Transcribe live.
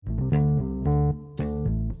Because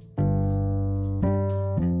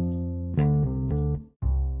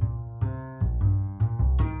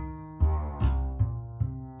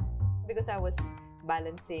I was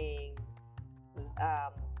balancing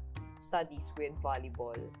studies with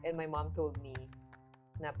volleyball, and my mom told me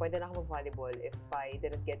na pwede na ako mag-volleyball if I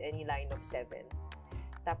didn't get any line of 7.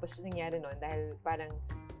 Tapos nangyari nun, dahil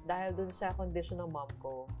dun sa condition ng mom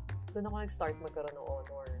ko, dun ako nag-start magkaroon ng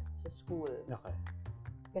honor sa school. Okay.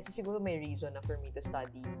 Kasi siguro may reason na for me to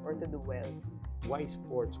study or to do well. Why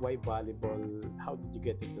sports? Why volleyball? How did you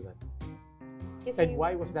get into that? Kasi And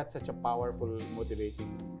why was that such a powerful, motivating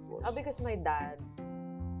force? Because my dad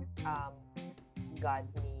got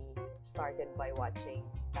me started by watching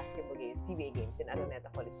basketball games, PBA games in Araneta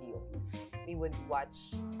Coliseum. We would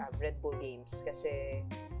watch Red Bull games kasi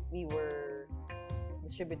we were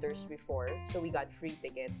distributors before, so we got free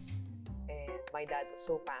tickets. And my dad was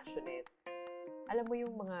so passionate. Alam mo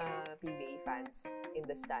yung mga PBA fans in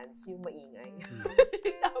the stands, yung maingay.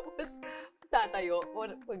 Tapos tatayo,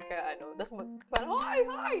 tapos parang, hi!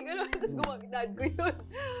 Gano'n, tapos gumagdad ko yun.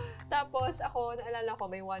 Tapos ako, naalala ko,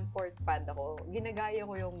 may 1/4 pad ako. Ginagaya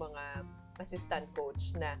ko yung mga assistant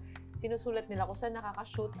coach na sinusulat nila kung saan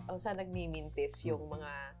nakaka-shoot o saan nagmimintis yung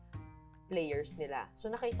mga players nila.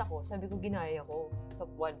 So nakita ko, sabi ko, ginaya ko sa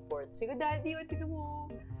 1/4. Sige, daddy, tingnan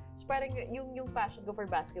mo. So parang yung passion ko for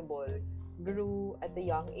basketball grew at a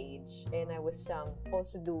young age, and I was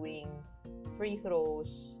also doing free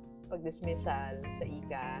throws, pag-dismissal sa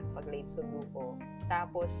ICA, pag-late sundo ko.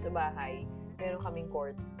 Tapos sa bahay, meron kaming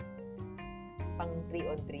court pang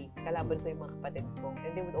 3-on-3. Kalaban ko yung mga kapatid ko.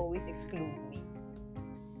 And they would always exclude me.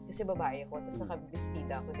 Kasi babae ako, tapos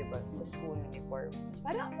nakabistida ako, diba, sa school uniform. Tapos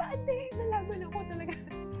parang, hindi, nalaban ako talaga.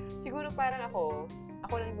 Siguro parang ako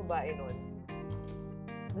lang yung babae nun.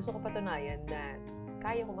 Gusto ko patunayan na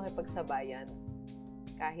kaya ko makipagsabayan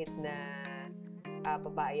kahit na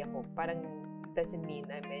babae ako. Parang doesn't mean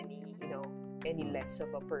I'm any less of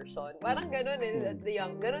a person. Parang ganun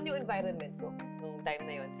ganun yung environment ko nung time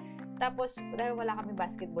na yun. Tapos, dahil wala kami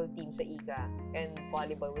basketball team sa ICA and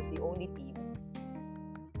volleyball was the only team,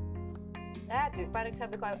 parang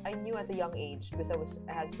sabi ko, I knew at a young age because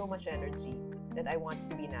I had so much energy that I wanted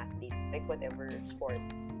to be an athlete, like whatever sport.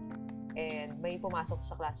 And may pumasok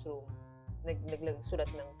sa classroom, nagsulat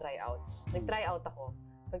ng tryouts. Nag-tryout ako.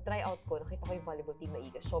 Pag-tryout ko, nakita ko yung volleyball team na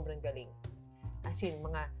ICA. Sobrang galing. As in,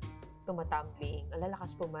 mga tumatumbling, ang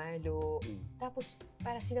lalakas pumalo. Tapos,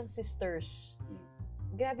 para silang sisters.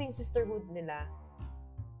 Grabe yung sisterhood nila.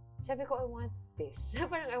 Sabi ko, I want this.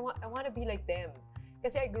 Parang, I want to be like them.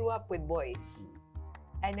 Kasi I grew up with boys.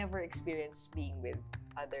 I never experienced being with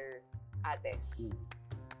other ates.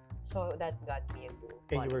 So, that got me into volleyball.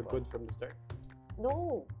 And you were good from the start?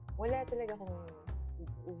 No. Wala talaga akong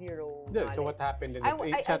zero knowledge. So what happened in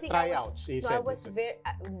sa tryouts? I was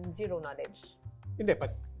zero knowledge. Hindi,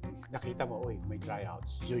 but nakita mo, may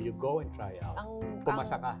tryouts. So you go and try out.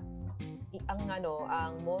 Pumasa ka.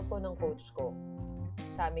 Ang motto ng coach ko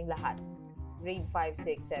sa aming lahat, grade 5,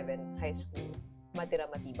 6, 7, high school, matira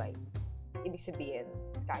matibay. Ibig sabihin,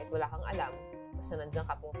 kahit wala kang alam, basta nandiyan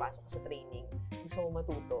ka, pumapasok sa training, gusto mo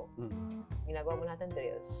matuto, ginagawa mo lahat ng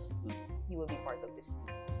drills, you will be part of this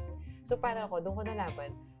team. So para ako, doon ko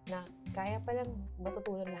nalaman na kaya palang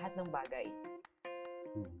matutunan lahat ng bagay.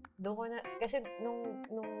 Doon ko kasi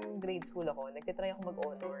nung grade school ako, nagtitry ako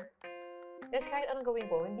mag-honor. Kasi kahit anong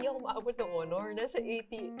gawin ko, hindi ako maabot ng honor. Nasa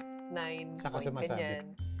 89 point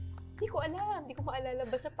ganyan. Hindi ko alam, hindi ko maalala.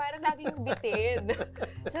 Basta parang laging bitin.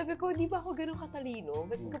 Sabi ko, di ba ako ganun katalino?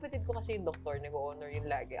 Ba't kapatid ko kasi yung doktor, nag-honor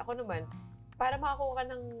yun lagi. Ako naman, para makakuha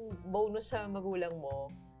ka ng bonus sa magulang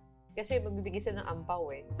mo, kasi magbibigay sila ng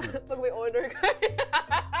ampaw pag may honor ka.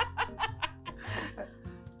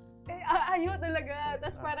 Ayaw talaga.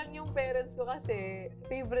 Tapos parang yung parents ko kasi,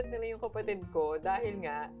 favorite nila yung kapatid ko dahil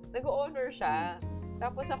nga, nag-honor siya.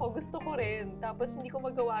 Tapos ako gusto ko rin. Tapos hindi ko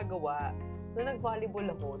magawa-gawa. Doon nag-volleyball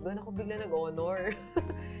ako. Doon ako bigla nag-honor.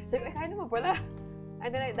 Sabi ko, kaya naman pala.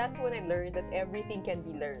 And then that's when I learned that everything can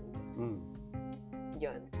be learned.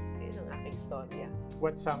 Yun ang aking storya.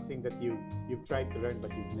 What's something that you've tried to learn but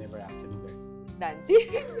you've never actually learned? Dancing.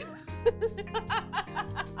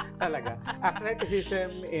 Talaga?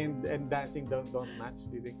 Athleticism and dancing don't match,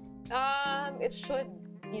 do you think? It should,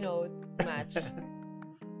 match.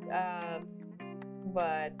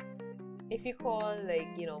 But if you call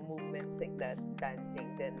movements like that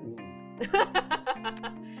dancing, then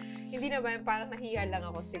hindi naman, parang nahiya lang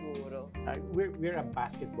ako siguro. We're a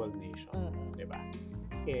basketball nation, di ba?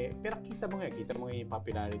 Pero kita mo nga yung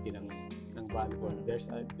popularity ng volleyball. There's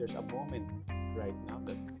a moment right now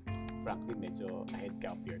that frankly, medyo ahead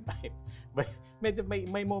ka of your time. But medyo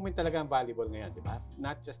may moment talaga ang volleyball ngayon, di ba?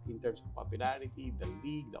 Not just in terms of popularity, the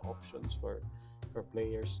league, the options for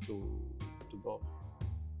players to go.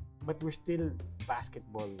 But we're still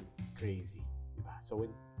basketball crazy, di ba? So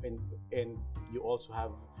and you also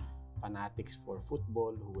have fanatics for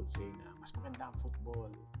football who will say na mas maganda ang football.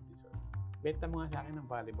 Benta mo nga sa akin ng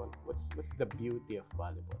volleyball. What's the beauty of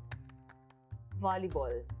volleyball?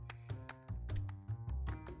 Volleyball.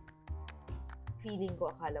 Feeling ko,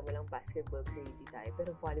 akala mo lang basketball crazy tayo,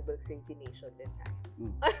 pero volleyball crazy nation din tayo.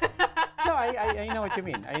 No, I know what you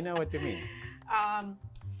mean. I know what you mean.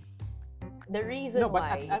 The reason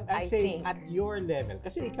why, I'm saying at your level,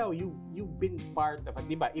 kasi ikaw, you've been part of,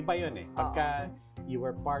 di ba? Iba yun eh. Pagka you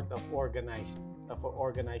were part of organized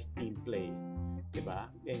team play,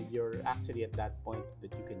 diba? And you're actually at that point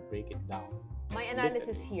that you can break it down. My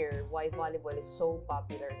analysis here, why volleyball is so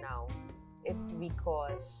popular now, it's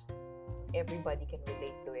because everybody can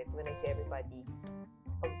relate to it. When I say everybody,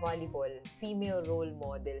 pag volleyball, female role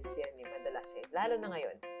models yan madalas eh. Lalo na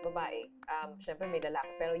ngayon, babae. Syempre may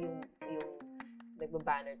lalaki, pero yung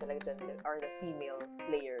nagbabanner talaga dyan are the female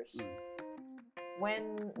players.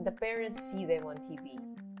 When the parents see them on TV,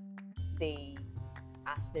 they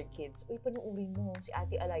ask their kids, uy, panuurin mo, si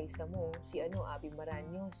Ate Alaysa mo, si Abby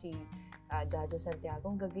Maranyo, si Jaja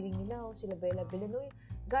Santiago, ang gagaling nila, sila Bella Bellanoy,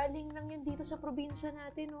 galing lang yan dito sa probinsya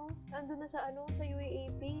natin, nandun na sa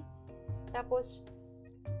UAAP. Tapos,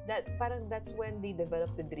 that's when they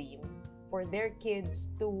develop the dream for their kids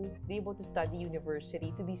to be able to study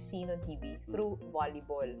university, to be seen on TV through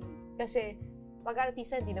volleyball. Kasi,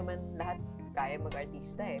 pag-artista, hindi naman lahat kaya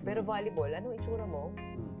mag-artista eh. Pero volleyball, anong itsura mo?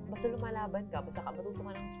 Basta lumalaban ka, basta matuto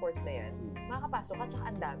ka ng sport na yan, makakapasok ka, tsaka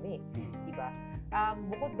ang dami. Diba?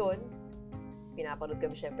 Bukod doon, pinapanood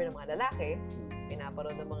kami syempre ng mga lalaki,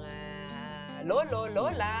 pinapanood ng mga lolo,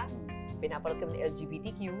 lola, pinapanood kami ng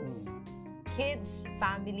LGBTQ, kids,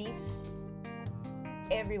 families,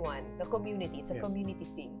 everyone, the community. It's a community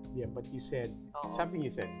thing. Yeah, but you said, something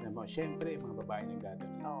you said, syempre, mga babae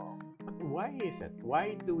nagdadala. But why is it?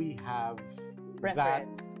 Why do we have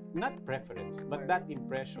preference? Not preference, but that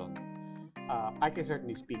impression. I can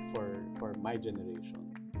certainly speak for my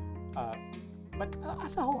generation. But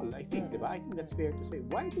as a whole, I think, diba? I think that's fair to say.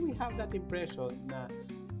 Why do we have that impression na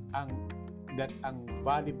ang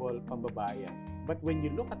volleyball pambabae? But when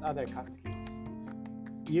you look at other countries,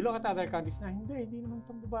 na hindi naman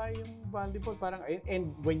pambabae yung volleyball. Parang,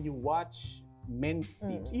 and when you watch men's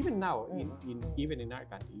teams, even now, even in our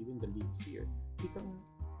country, even the leagues here, kita mo,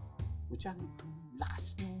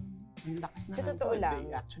 lakas na. Sa totoo lang,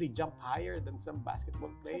 they actually jump higher than some basketball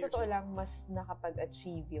players. Sa totoo lang, mas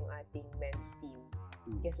nakapag-achieve yung ating men's team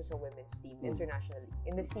kaysa sa women's team internationally.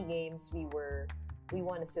 In the SEA Games, we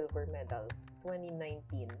won a silver medal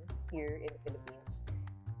 2019 here in the Philippines.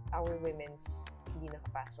 Our women's hindi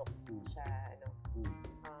nakapasok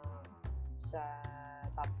sa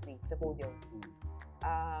top 3, sa podium.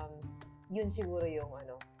 Yun siguro yung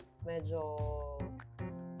medyo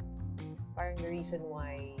parang the reason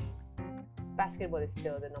why basketball is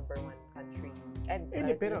still the #1 country and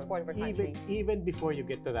the sport of our country. Even before you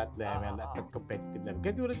get to that level, at that competitive level,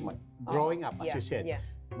 katulad mo, growing up, as you said,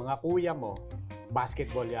 mga kuya mo,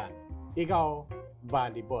 basketball yan. Ikaw,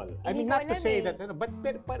 volleyball. I mean, not to say that, but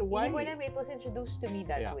why? Hindi ko alam, it was introduced to me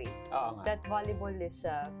that way. That volleyball is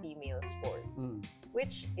a female sport.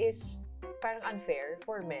 Which is parang unfair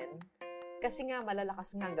for men. Kasi nga,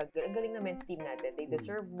 malalakas nga, ang galing na men's team natin. They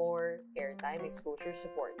deserve more airtime, exposure,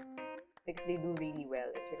 support. Because they do really well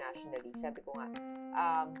internationally. Sabi ko nga.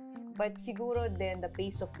 But siguro then, the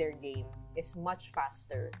pace of their game is much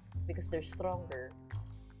faster because they're stronger.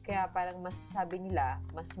 Kaya parang mas sabi nila,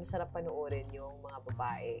 mas masarap panoorin yung mga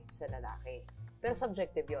babae sa lalaki. Pero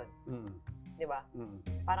subjective yun. Diba?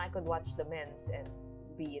 Parang I could watch the men's and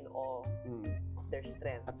be in awe of their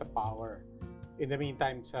strength. At the power. In the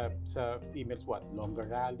meantime, sa females, longer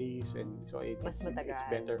rallies, and so it's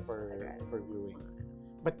better for viewing.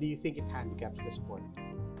 But do you think it handicaps the sport?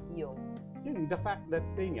 The fact that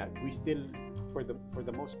we still, for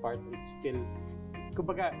the most part, it's still,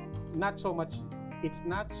 kumbaga, it's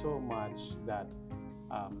not so much that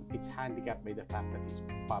it's handicapped by the fact that it's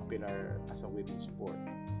popular as a women's sport,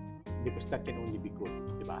 because that can only be good,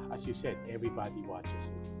 diba? As you said, everybody watches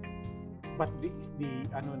it. But it's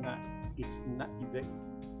not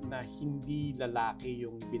na hindi lalaki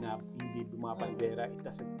yung hindi bumabandera.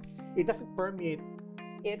 It doesn't permeate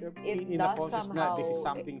in the conscious na this is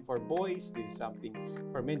something for boys, this is something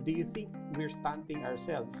for men. Do you think we're stunting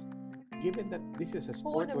ourselves given that this is a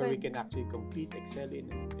sport where we can actually compete, excel in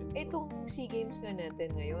itong SEA Games nga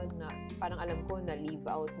natin ngayon na parang alam ko na leave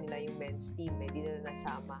out nila yung men's team, di nila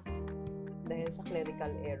nasama. Dahil sa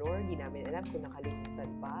clerical error, di namin alam kung nakalimutan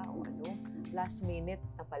pa o ano. Last minute,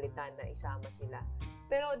 napalitan na isama sila.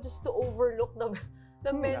 Pero just to overlook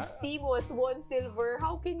the men's team was 1 silver,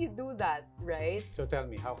 how can you do that, right? So tell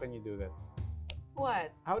me, how can you do that?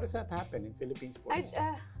 What? How does that happen in Philippine sports?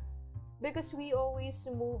 Because we always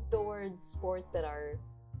move towards sports that are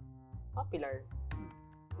popular,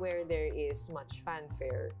 where there is much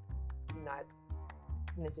fanfare, not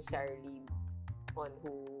necessarily on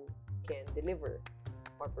who can deliver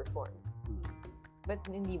or perform. But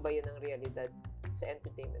hindi ba yun ang realidad sa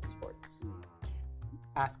entertainment sports?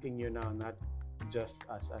 Asking you now, not just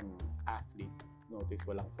as an athlete, notice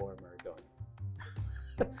walang former doon,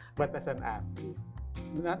 but as an athlete,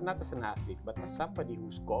 not as an athlete, but as somebody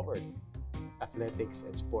who's covered athletics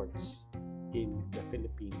and sports in the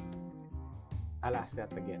Philippines. I'll ask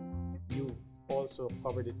that again. You've also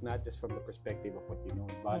covered it not just from the perspective of what you know,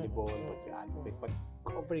 volleyball, what you advocate, but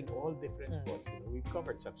covering all different sports. You know, we've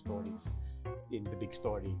covered some stories in the big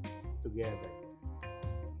story together.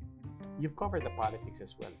 You've covered the politics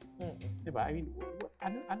as well. Diba? I mean,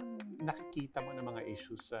 anong nakikita mo ng mga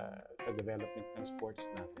issues sa development ng sports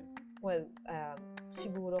natin? Well,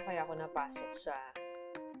 siguro kaya ako napasok sa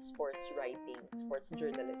sports writing, sports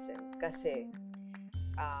journalism. Kasi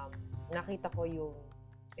nakita ko yung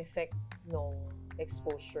effect ng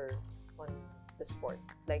exposure on the sport.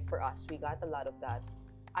 Like for us, we got a lot of that.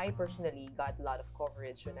 I personally got a lot of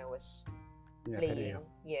coverage when I was playing.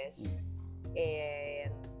 Yes.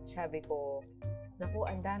 And sabi ko, naku,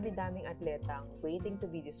 ang dami-daming atletang waiting to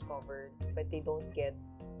be discovered, but they don't get,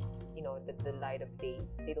 you know, the light of day.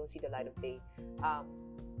 They don't see the light of day.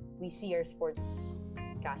 We see our sports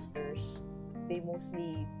casters, they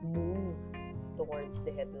mostly move towards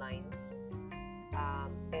the headlines.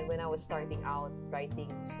 And when I was starting out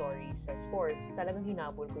writing stories sa sports, talagang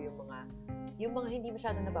hinabol ko yung mga hindi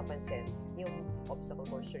masyadong napapansin. Yung obstacle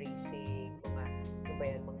course racing, mga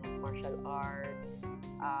martial arts,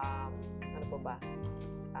 ano pa ba?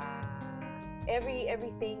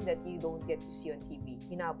 Everything that you don't get to see on TV,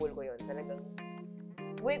 hinabol ko yun. Talagang,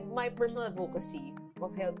 with my personal advocacy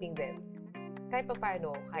of helping them, kahit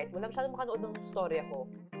paano, kahit wala masyadong makanood ng storya ko,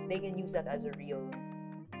 they can use that as a reel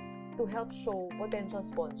to help show potential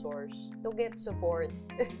sponsors to get support.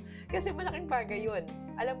 Kasi malaking bagay yun.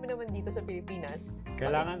 Alam mo naman dito sa Pilipinas,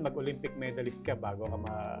 kailangan mag-Olympic medalist ka bago ka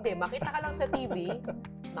Hindi, makita ka lang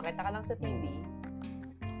sa TV,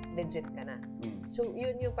 legit ka na. So,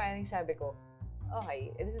 yun yung parang sabi ko,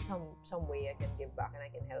 okay, this is some way I can give back and I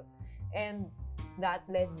can help. And that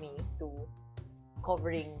led me to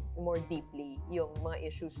covering more deeply yung mga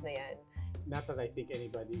issues na yan. Not that I think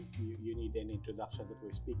anybody, you need an introduction, that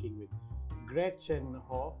we're speaking with Gretchen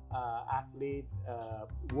Ho, athlete,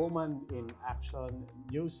 woman in action,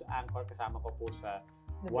 news anchor, kasama ko po sa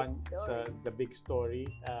The Big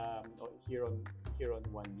Story here on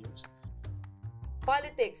One News.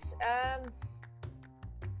 Politics,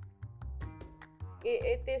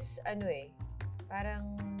 it is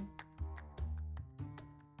parang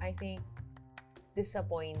I think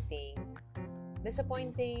disappointing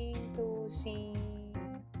to see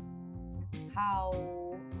how,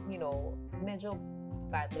 medyo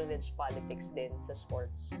patronage politics din sa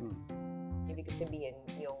sports. Ibig sabihin,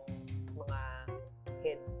 yung mga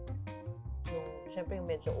head, syempre yung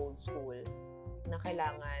medyo old school, na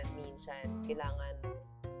kailangan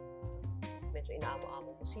medyo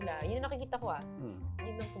inaamo-amo mo sila. Yun yung nakikita ko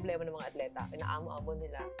Yun yung problema ng mga atleta. Inaamo-amo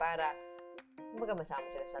nila para masama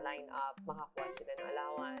sila sa line-up, makakuha sila ng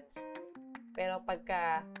allowance. Pero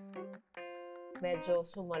pagka medyo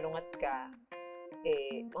sumalungat ka,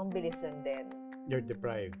 ang bilis lang din. You're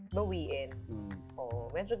deprived. Bawiin.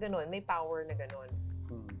 Oo, medyo ganun. May power na ganun.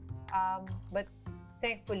 But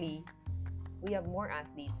thankfully, we have more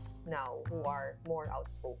athletes now who are more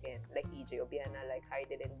outspoken, like EJ Obiana, like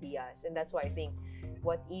Haidel and Diaz. And that's why I think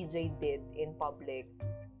what EJ did in public,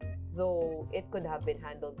 though it could have been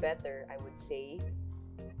handled better, I would say.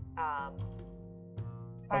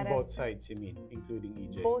 On both sides, you mean, including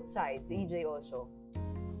EJ? Both sides, EJ also.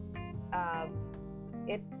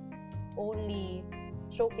 It only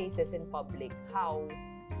showcases in public how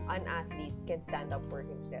an athlete can stand up for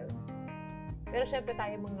himself. Pero syempre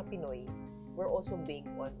tayo mga Pinoy, we're also big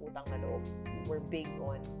on utang na loob. We're big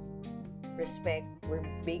on respect. We're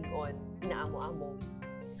big on inaamo-amo.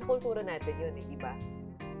 Sa kultura natin yun, di ba?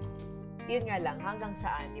 Yun nga lang, hanggang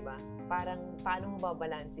saan, di ba? Parang paano mo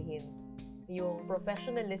babalansihin yung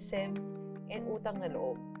professionalism and utang na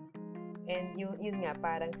loob. And yun nga,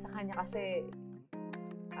 parang sa kanya kasi,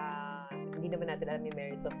 hindi naman natin alam yung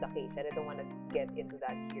merits of the case, and I don't want to get into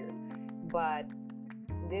that here. But,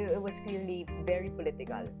 it was clearly very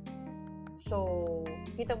political. So,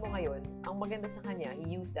 kita mo ngayon, ang maganda sa kanya,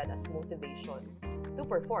 he used that as motivation to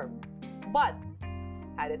perform. But,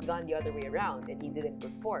 had it gone the other way around and he didn't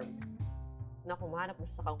perform, na kumahanap mo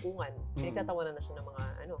siya sa kangkungan, pinagtatawanan na siya ng mga,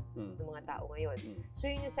 ng mga tao ngayon. So,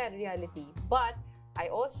 yun yung sad reality. But, I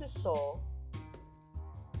also saw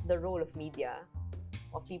the role of media,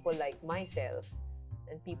 of people like myself,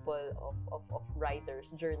 and people of writers,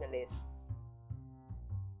 journalists,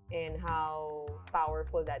 and how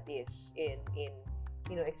powerful that is in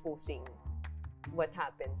exposing what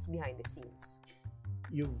happens behind the scenes.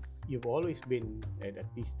 You've always been, at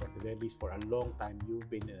the very least for a long time, you've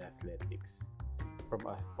been in athletics.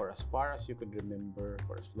 For as far as you could remember,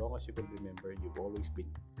 for as long as you could remember, you've always been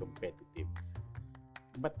competitive.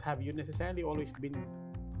 But have you necessarily always been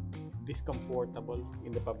discomfortable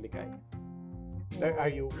in the public eye? No.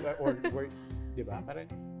 Are you, or were, di ba?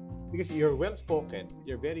 Parang, because you're well-spoken,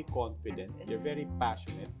 you're very confident, you're very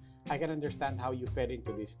passionate. I can understand how you fell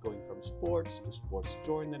into this, going from sports to sports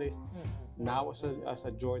journalist, now as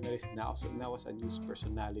a journalist, now as a news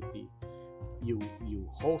personality. You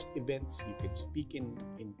host events, you can speak in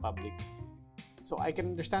public. So I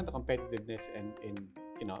can understand the competitiveness and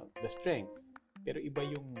the strength. Pero iba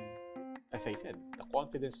yung, as I said, the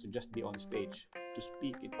confidence to just be on stage, to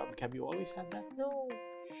speak in public. Have you always had that? No.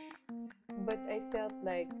 But I felt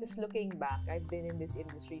like, just looking back, I've been in this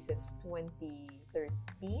industry since 2013,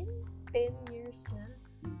 10 years na.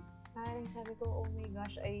 Parang sabi ko, oh my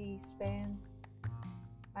gosh, I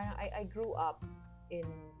grew up in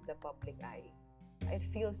the public eye. It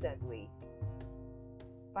feels that way.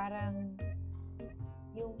 Parang,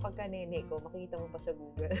 yung pagka-nene ko, makikita mo pa sa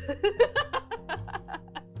Google.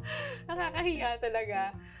 Nakakahiya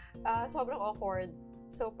talaga. Sobrang awkward.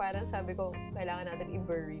 So, parang sabi ko, kailangan natin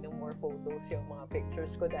i-bury ng more photos yung mga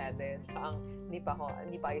pictures ko dati. Tsaka hindi pa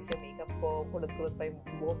ayos yung makeup ko, kulot-kulot pa yung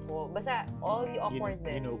buhok ko. Basta, all the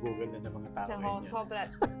awkwardness. Google na ng mga tao ngayon.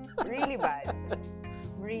 Sobra. Really bad.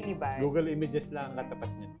 Really bad. Google Images lang ang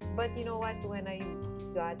katapat niya. But you know what? When I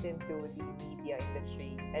got into the media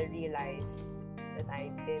industry, I realized that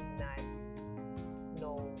I did not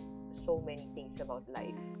know so many things about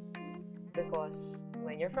life. Because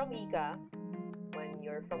when you're from Ika, when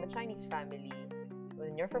you're from a Chinese family,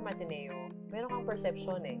 when you're from Ateneo, meron kang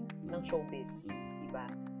perception ng showbiz, diba?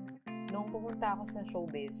 Nung pumunta ako sa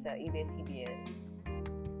showbiz sa ABS-CBN,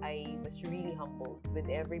 I was really humbled with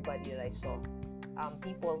everybody that I saw.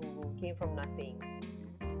 People who came from nothing,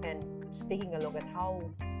 and just taking a look at how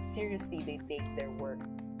seriously they take their work.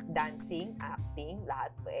 Dancing, acting,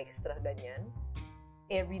 lahat extra ganyan.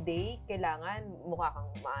 Every day, kailangan mukha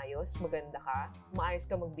kang maayos, maganda ka, maayos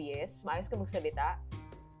ka mag-BS, maayos ka magsalita.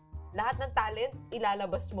 Lahat ng talent,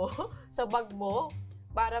 ilalabas mo sa bag mo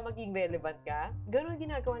para maging relevant ka. Ganun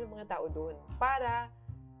ginagawa ng mga tao doon para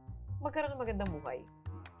magkaroon ng magandang buhay.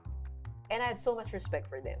 And I had so much respect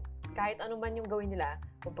for them. Kahit ano man yung gawin nila,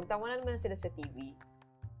 kung pagtawanan naman sila sa TV,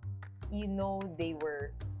 you know they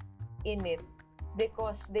were in it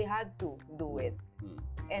because they had to do it.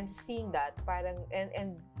 And seeing that, parang,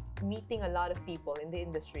 and meeting a lot of people in the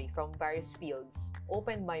industry from various fields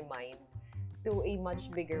opened my mind to a much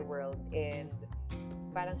bigger world. And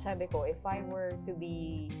parang sabi ko, if I were to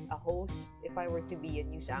be a host, if I were to be a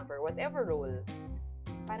news anchor, whatever role,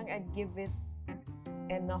 parang I'd give it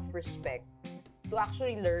enough respect to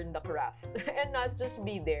actually learn the craft and not just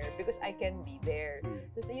be there because I can be there.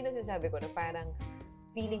 So yun ang sinasabi ko na parang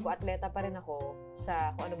feeling ko atleta pa rin ako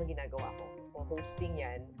sa kung ano man ginagawa ko. Kung hosting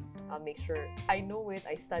yan, I'll make sure I know it,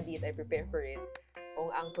 I study it, I prepare for it.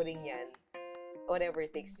 Kung anchoring yan, whatever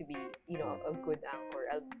it takes to be, a good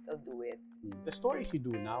anchor, I'll do it. The stories you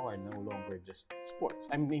do now are no longer just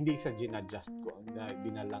sports. I mean, hindi sa ginadjust ko,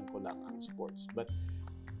 binalang ko lang ang sports. But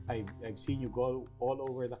I've seen you go all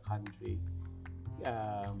over the country.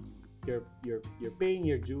 You're paying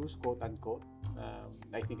your dues, quote unquote.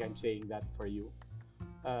 I think I'm saying that for you.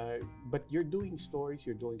 But you're doing stories,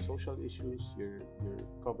 you're doing social issues, you're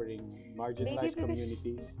covering marginalized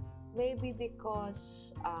communities. Maybe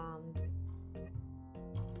because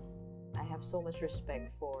I have so much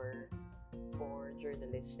respect for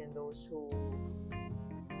journalists and those who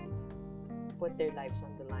put their lives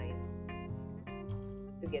on the line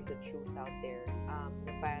to get the truth out there.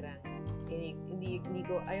 Na parang I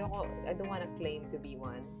don't want to claim to be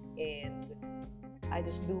one, and I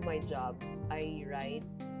just do my job. I write,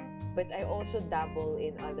 but I also dabble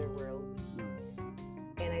in other worlds,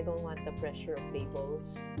 and I don't want the pressure of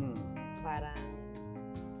labels. Parang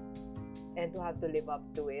and to have to live up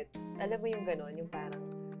to it. Alam mo yung ganon, yung parang,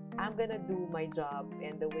 I'm gonna do my job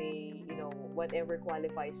and the way, you know, whatever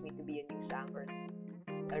qualifies me to be a news anchor,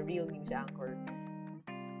 a real news anchor.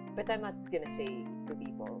 But I'm not gonna say to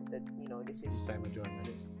people that, you know, this is... I'm a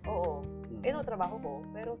journalist. Oo. Trabaho ko.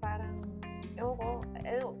 Pero parang,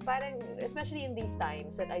 parang, especially in these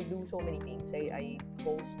times that I do so many things. I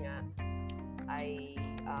host nga. I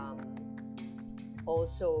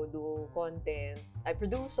also do content. I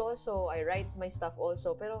produce also. I write my stuff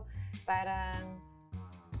also. Pero parang,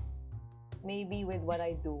 maybe with what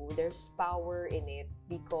I do, there's power in it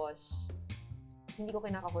because hindi ko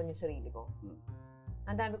kinakahon yung sarili ko.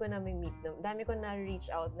 Ang dami ko na may meet, dami ko na reach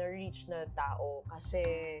na tao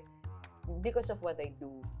kasi because of what I do.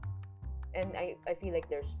 And I feel like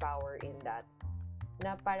there's power in that.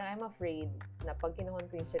 Na parang I'm afraid na pag kinahon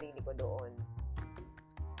ko yung sarili ko doon,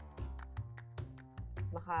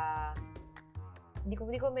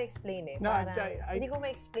 hindi ko ma-explain eh. Parang, hindi ko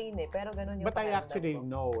ma-explain eh, pero ganun yung But I actually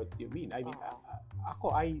know what you mean. I mean,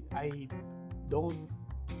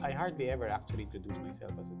 I hardly ever actually introduce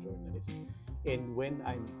myself as a journalist. And when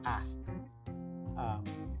I'm asked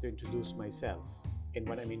to introduce myself, and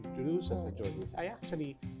when I'm introduced as a journalist, I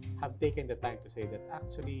actually have taken the time to say that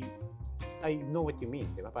actually, I know what you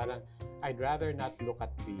mean. Diba? Parang, I'd rather not look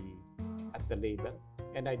at the label,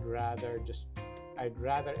 and I'd rather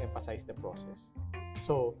emphasize the process.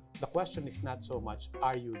 So the question is not so much,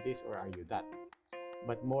 are you this or are you that?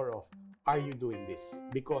 But more of, are you doing this?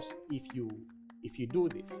 Because if you do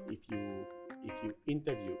this, if you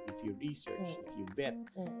interview, if you research, if you vet,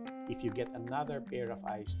 if you get another pair of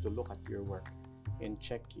eyes to look at your work and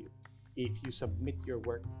check you, if you submit your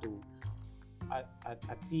work to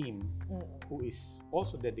a team who is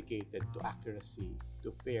also dedicated to accuracy, to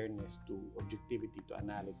fairness, to objectivity, to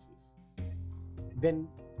analysis, then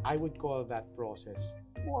I would call that process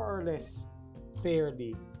more or less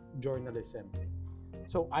fairly journalism.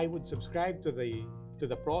 So I would subscribe to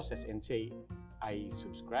the process and say, I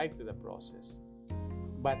subscribe to the process.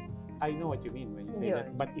 But I know what you mean when you say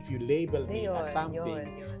that. But if you label me as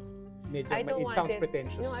something, it sounds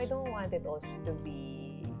pretentious. No, I don't want it also to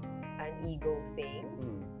be an ego thing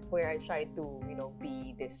where I try to, you know,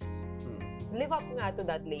 be this, live up nga to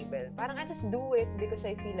that label. Parang I just do it because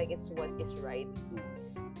I feel like it's what is right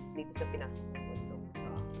dito sa pinasok mo mundo.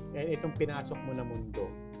 And itong pinasok mo na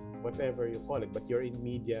mundo, whatever you call it, but you're in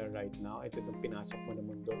media right now, itong pinasok mo na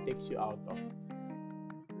mundo takes you out of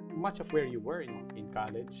much of where you were in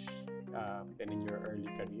college and in your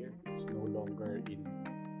early career. It's no longer in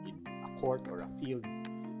a court or a field.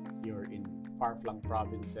 You're in far-flung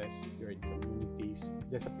provinces, you're in communities.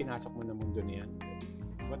 Dahil sa pinasok mo na mundo na yan,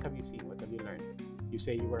 what have you seen? What have you learned? You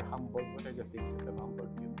say you were humbled. What are the things that have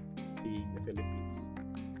humbled you seeing the Philippines?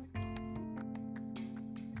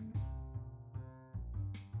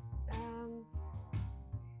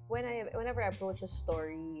 Whenever I approach a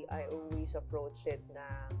story, I always approach it na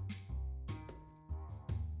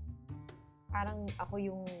parang ako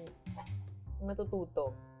yung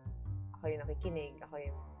natututo. Ako yung nakikinig, ako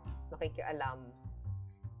yung nakikialam.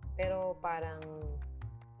 Pero parang,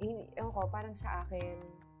 parang sa akin,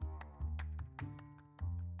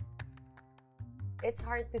 it's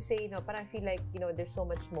hard to say, no? Parang I feel like, you know, there's so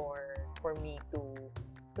much more for me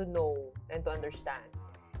to know and to understand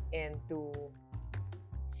and to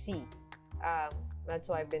see. That's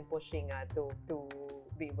why I've been pushing to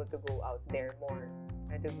be able to go out there more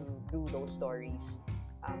and to do those stories.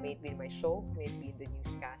 May it be in my show, may it be in the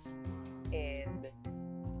newscast. And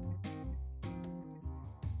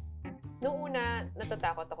noong una,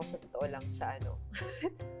 natatakot ako sa totoo lang sa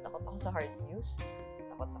takot ako sa hard news,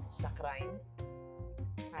 takot ako sa crime.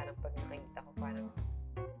 Parang pag nakikita ko, parang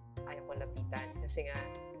ayaw ko lapitan. Kasi nga,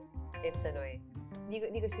 it's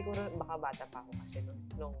hindi ko siguro, baka bata pa ako kasi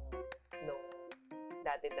nung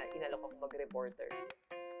dati na inalok ako mag-reporter.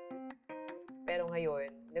 Pero ngayon,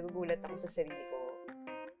 nagugulat ako sa sarili ko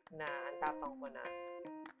na ang tapang ko na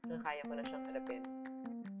kaya ko na siyang harapin.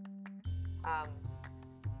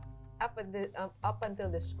 Up until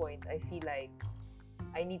this point, I feel like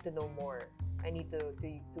I need to know more. I need to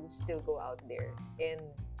still go out there. And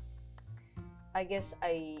I guess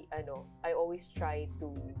I always try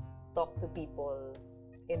to talk to people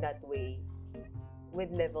in that way with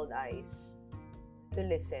leveled eyes to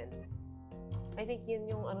listen. I think yun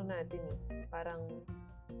yung natin parang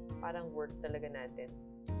work talaga natin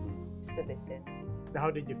is to listen. How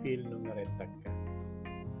did you feel nung na-red tag ka?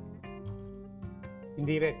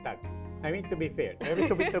 Hindi red tag. I mean, to be fair,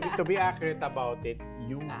 to be accurate about it,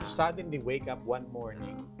 you suddenly wake up one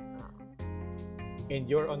morning and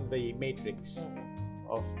you're on the matrix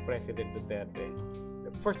of President Duterte, the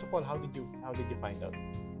First of all, how did you find out? How did I find out?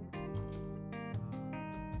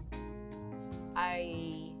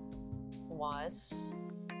 I was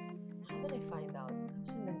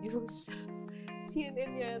in the news.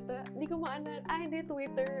 CNN yata. Hindi ko maalala. Hindi,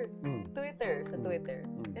 Twitter. Sa Twitter.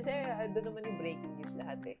 Kasi doon naman yung breaking news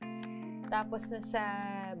lahat eh. Tapos nasa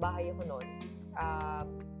bahay ako noon.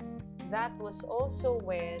 That was also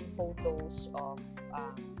when photos of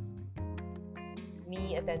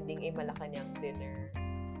me attending a Malacanang dinner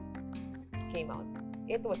came out.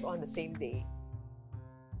 It was on the same day.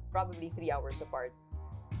 Probably 3 hours apart.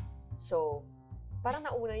 So, parang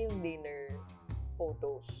nauna yung dinner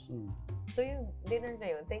photos. So, yung dinner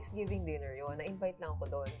na yun, Thanksgiving dinner yun, na-invite lang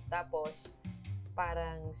ako doon. Tapos,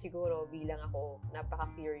 parang siguro bilang ako,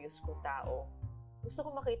 napaka-curious kong tao, gusto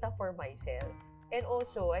ko makita for myself. And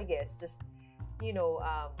also, I guess, just,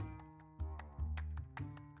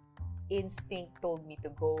 instinct told me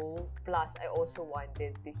to go. Plus, I also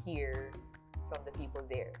wanted to hear from the people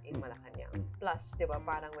there in Malacanang. Plus, di ba,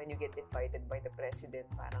 parang when you get invited by the president,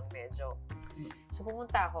 parang medyo... So,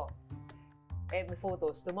 pumunta ako. May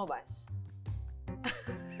photos, lumabas.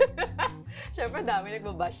 Siyempre, dami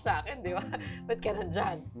nagbabash sa akin, di ba? Ba't ka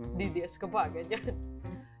nandyan? DDS ko pa, ganyan.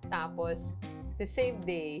 Tapos, the same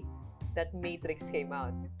day that Matrix came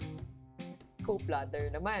out, co-plotter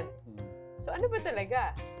naman. So, ano ba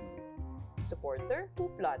talaga? Supporter,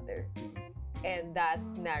 co-plotter. And that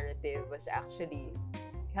narrative was actually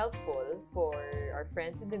helpful for our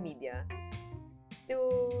friends in the media to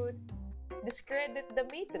discredit the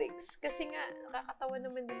Matrix. Kasi nga, nakakatawa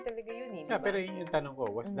naman din talaga yun. Diba? Pero yun yung tanong ko,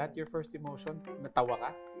 was that your first emotion? Natawa ka?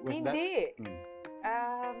 Hindi.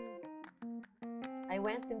 I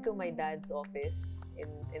went into my dad's office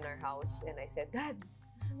in our house and I said, Dad,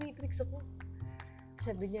 nasa Matrix ako.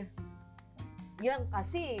 Sabi niya, yan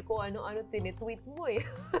kasi kung ano-ano tinitweet mo eh.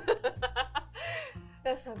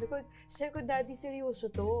 Sabi ko, Daddy, seryoso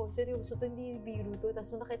to, hindi biro to. Tapos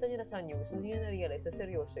nakita niya na sa news, so yun na-realize na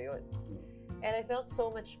seryoso yun. And I felt so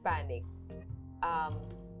much panic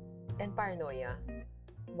and paranoia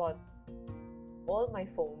about all my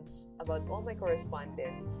phones, about all my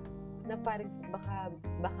correspondence, na parang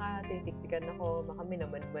baka tinitiktikan ako, baka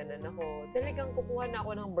minamanmanan ako. Talagang kukuha na ako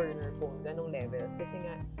ng burner phone, ganong levels. Kasi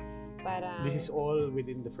nga, parang... This is all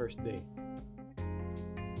within the first day?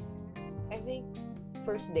 I think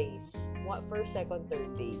first days. First, second,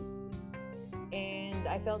 third day. And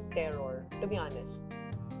I felt terror, to be honest.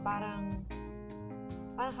 Parang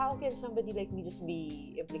how can somebody like me just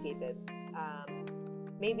be implicated?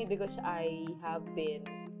 Maybe because I have been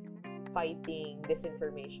fighting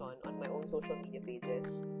disinformation on my own social media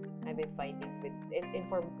pages. I've been fighting with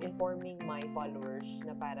informing my followers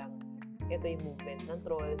na parang ito yung movement ng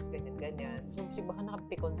trolls, ganyan-ganyan. So, baka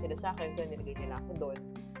nakapikon sila sa akin, kaya nilagay nila ako doon.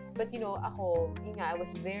 But, ako, I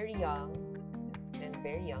was very young, and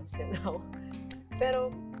very young still now.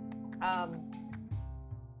 Pero,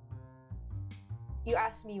 you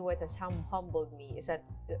asked me what has humbled me is that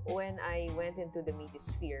when I went into the media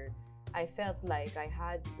sphere, I felt like I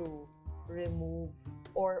had to remove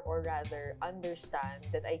or rather understand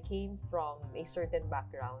that I came from a certain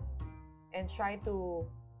background and try to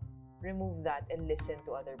remove that and listen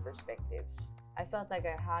to other perspectives. I felt like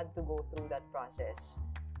I had to go through that process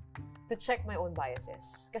to check my own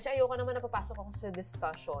biases. Kasi ayoko naman napapasok ako sa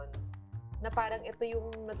discussion na parang ito yung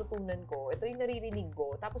natutunan ko, ito yung naririnig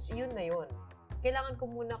ko, tapos yun na yun. Kailangan ko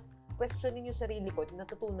muna questionin yung sarili ko, yung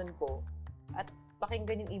natutunan ko, at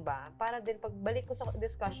pakinggan yung iba, para din pagbalik ko sa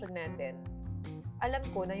discussion natin, alam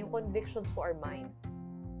ko na yung convictions ko are mine.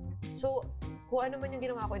 So, kung ano man yung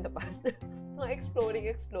ginawa ko in the past, mga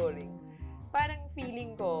exploring, parang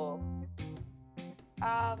feeling ko,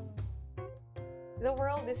 the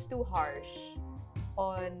world is too harsh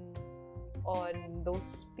on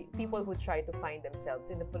those people who try to find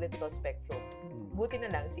themselves in the political spectrum. Buti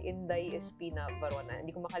na lang, si Inday Espina Varona,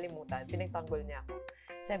 hindi ko makalimutan, pinagtanggol niya ako.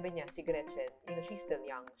 Sabi niya, si Gretchen, she's still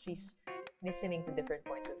young. She's listening to different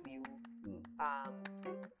points of view,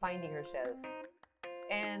 finding herself.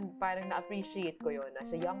 And parang na-appreciate ko yun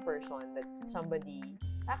as a young person that somebody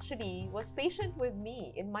actually was patient with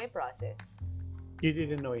me in my process. You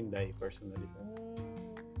didn't know Inday personally?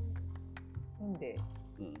 Hindi.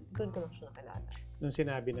 Doon ko lang siya nakilala. Nung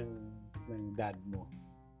sinabi ng dad mo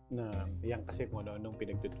na yan kasi kung ano-anong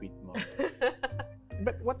pinag-tweet mo.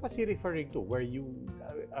 But what was he referring to? Yung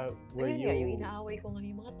inaaway ko nga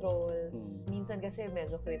yung mga trolls. Minsan kasi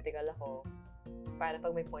medyo critical ako. Para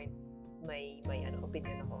pag may point, may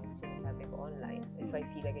opinion ako, sinasabi ko online. If I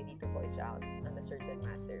feel like I need to voice out on a certain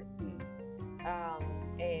matter.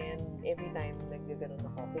 And every time naggaganon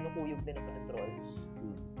ako, kinukuyog din ako ng trolls.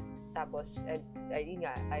 Tapos,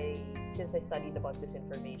 since I studied about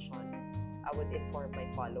disinformation, I would inform my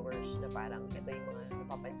followers na parang ito yung mga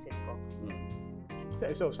napapansin ko.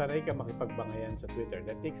 So, sanay ka makipagbangayan sa Twitter.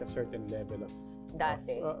 That takes a certain level of...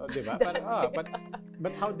 Dati. Diba?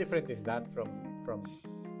 But how different is that from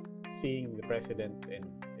seeing the president and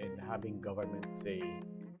having government say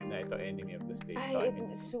na ito enemy of the state?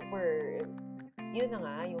 Super... Yun na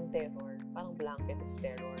nga, yung terror. Parang blanket of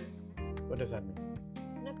terror. What does that mean?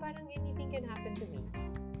 Na parang anything can happen to me.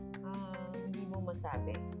 Hindi mo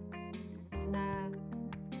masabi. Na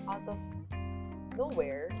out of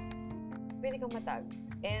nowhere, pwede kang matag.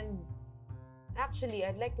 And actually,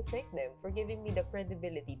 I'd like to thank them for giving me the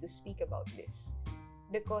credibility to speak about this.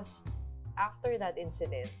 Because after that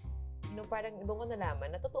incident, parang doon ko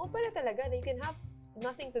nalaman na totoo pala talaga na you can have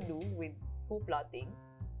nothing to do with coup plotting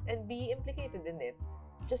and be implicated in it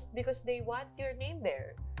just because they want your name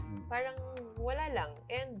there. Parang wala lang.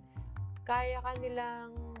 And kaya ka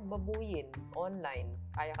nilang babuyin online.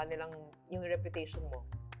 Kaya ka nilang yung reputation mo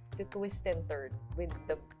to twist and turn with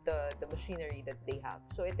the machinery that they have.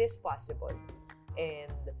 So it is possible.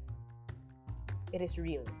 And it is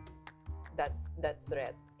real. That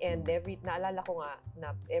threat. And naalala ko nga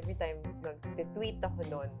na every time nag-tweet ako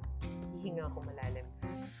noon, hihinga ako malalim.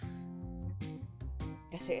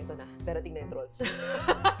 Kasi ito na, darating na yung trolls.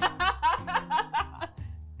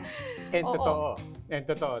 And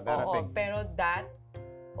totoo, darating. Pero that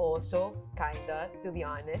also, kinda, to be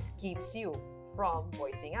honest, keeps you from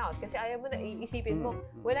voicing out. Kasi ayaw mo na iisipin mo,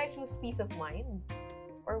 will I choose peace of mind?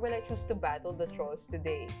 Or will I choose to battle the trolls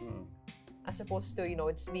today? As opposed to,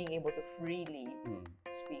 just being able to freely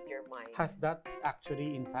speak your mind. Has that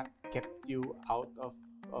actually, in fact, kept you out of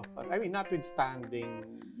notwithstanding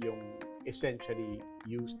yung essentially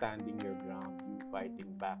you standing your ground, you fighting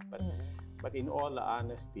back, but in all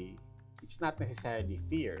honesty, it's not necessarily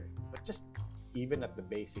fear, but just even at the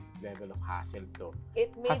basic level of hassle though.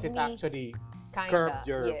 Has it actually curbed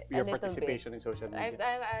your participation in social media?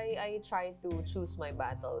 I try to choose my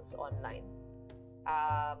battles online.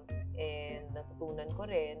 And natutunan ko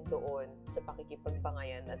rin doon sa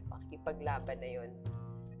pakikipagbangayan at pakikipaglaban na yun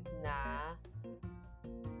na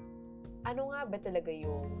ano nga ba talaga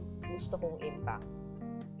yung gusto kong impact?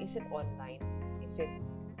 Is it online? Is it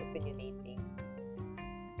opinionating?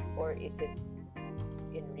 Or is it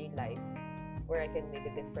in real life where I can make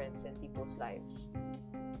a difference in people's lives?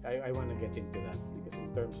 I want to get into that because in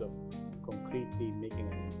terms of concretely making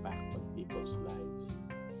an impact on people's lives,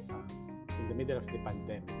 in the middle of the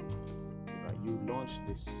pandemic, you launched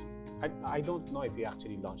this. I don't know if you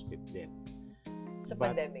actually launched it then. Sa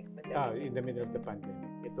pandemic. In the middle of the pandemic,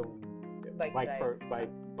 itong bike drive.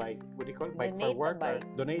 What do you call it? Bike for work or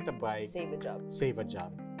donate a bike. Save a job. Save a job.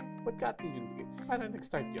 What got you? Paano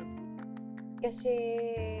nag-start yun? Kasi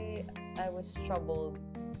I was troubled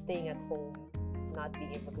staying at home, not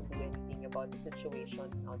being able to do anything about the situation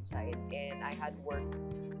outside, and I had work.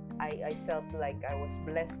 I felt like I was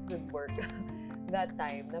blessed with work that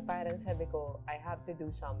time na parang sabi ko, I have to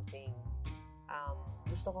do something.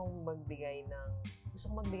 Gusto kong magbigay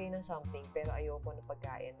ng something pero ayoko na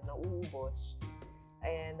pagkain na nauubos.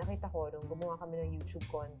 And nakita ko nung gumawa kami ng YouTube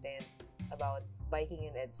content about biking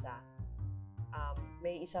in EDSA.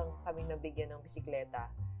 May isang kaming nabigyan ng bisikleta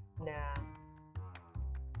na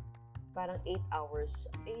parang 4 hours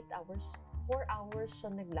siya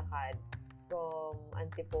naglakad from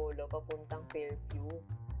Antipolo papuntang Fairview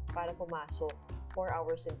para pumasok. 4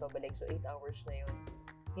 hours din pabalik, so 8 hours na yun.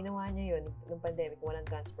 Ginawa niya yun nung pandemic, walang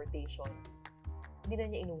transportation. Hindi na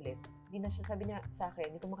niya inulit. Sabi niya sa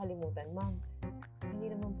akin, hindi ko makalimutan, Ma'am,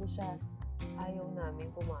 hindi naman po siya ayaw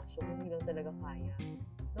namin pumasok, hindi lang talaga kaya.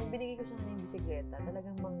 Nung binigay ko sa kanya yung bisikleta,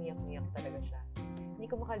 talagang mangyak-ngyak talaga siya. Hindi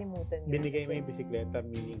ko makalimutan yun. Binigay mo yung bisikleta,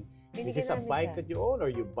 meaning this is a bike that you own or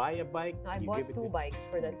you buy a bike? No, I bought 2 bikes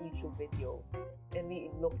for that YouTube video. And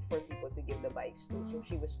we looked for people to give the bikes to. So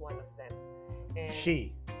she was one of them. And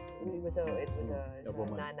it was a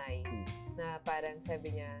nanay na parang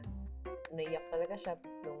sabi niya, naiyak talaga siya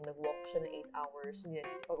nung nag-walk siya ng 8 hours.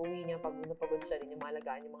 Pag-uwi niya, pagod na pagod siya, din niya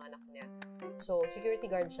maalagaan yung mga anak niya. So, security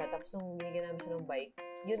guard siya. Tapos nung binigyan namin siya ng bike,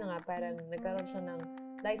 yun na nga, parang nagkaroon siya ng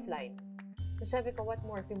lifeline. So, sabi ko, what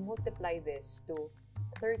more, if you multiply this to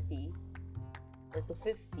 30 or to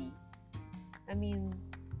 50, I mean,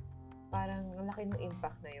 parang laki ng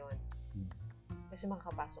impact na yun. Kasi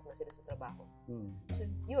makakapasok na sila sa trabaho. So,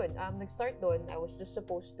 yun, nag-start doon, I was just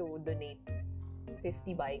supposed to donate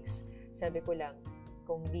 50 bikes. Sabi ko lang,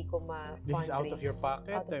 kung di ko ma-fundraise... This is out of your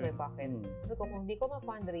pocket? Out of my pocket. Sabi ko, kung di ko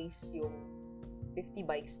ma-fundraise yung 50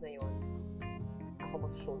 bikes na yun, ako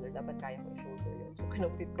mag-shoulder, dapat kaya ko yung shoulder yun. So,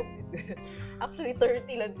 compute ko yun. Actually, 30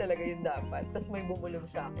 lang talaga yun dapat. Tapos may bumulong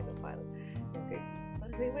sa akin na parang, okay,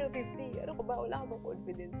 parang gawin mo ng 50. Ano ka ba? Wala akong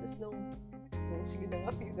confidence. So, sige na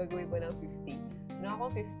nga, gagawin mo ng 50. Nung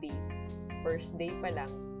ako 50, first day pa lang,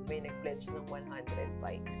 may nag-pledge ng 100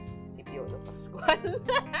 bikes. Si Piolo Pascual.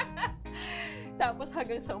 Tapos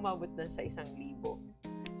hanggang sa umabot na sa 1,000.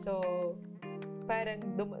 So, parang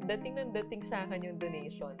dating sa akin yung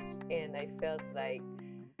donations, and I felt like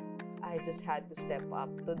I just had to step up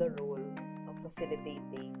to the role of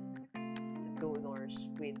facilitating the donors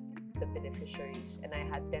with the beneficiaries, and I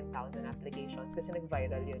had 10,000 applications kasi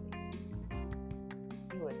nag-viral yun.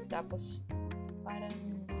 Tapos parang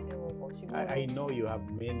ewan ko, siguro I know you have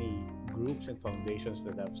many groups and foundations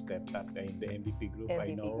that have stepped up. The MVP group,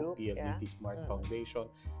 I know, PLDT Smart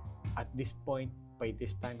Foundation. At this point, by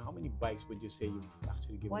this time, how many bikes would you say you've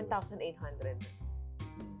actually given 1,800.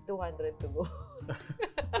 200 to go.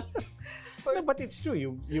 No, but it's true.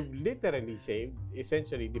 You've literally saved,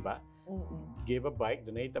 essentially, di ba? Give a bike,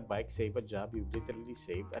 donate a bike, save a job. You've literally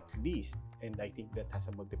saved at least, and I think that has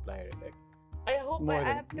a multiplier effect. I hope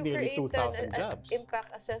I have to create an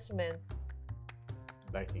impact assessment.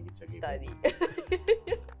 I think it's a given. Study.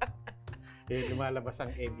 Lumalabas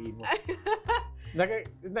ang ED mo.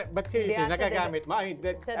 But seriously, nagagamit mo.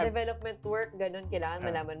 Sa development work, ganun, kailangan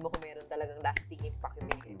malaman mo kung meron talagang lasting impact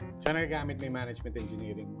yung binigay mo. So, nagagamit mo yung management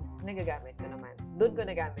engineering mo? Nagagamit ko naman. Doon ko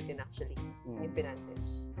nagamit din actually, yung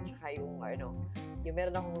finances. Tsaka yung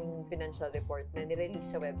meron akong financial report na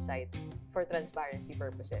nirelease sa website for transparency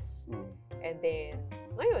purposes. And then,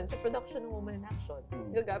 ngayon, sa production ng Woman in Action,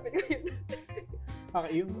 nagagamit ko yun.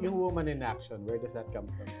 Okay, yung Woman in Action, where does that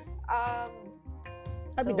come from?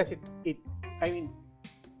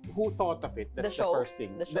 Who thought of it? That's the first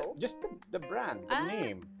thing. The show? Just the brand, the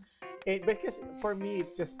name. Because for me,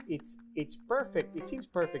 it's perfect. It seems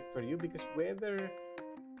perfect for you because whether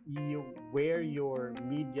you wear your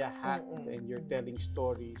media hat and you're telling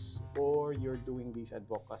stories, or you're doing these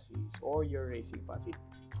advocacies, or you're raising funds, it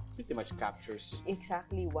pretty much captures.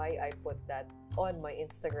 Exactly why I put that on my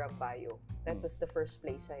Instagram bio. That was the first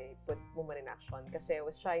place I put Woman in Action kasi I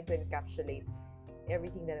was trying to encapsulate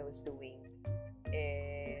everything that I was doing.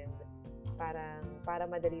 And para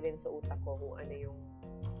madali rin sa utak ko kung ano yung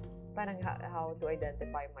how to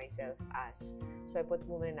identify myself as. So I put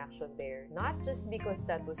Woman in Action there. Not just because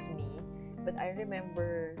that was me, but I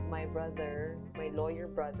remember my brother, my lawyer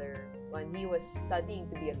brother, when he was studying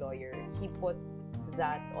to be a lawyer, he put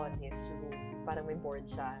that on his room. Parang may board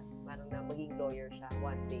siya. Parang na maging lawyer siya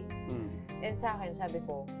one day. And sa akin, sabi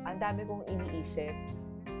ko, ang dami kong iniisip.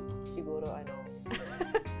 Siguro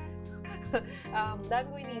dami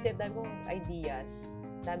kong iniisip, dami kong ideas,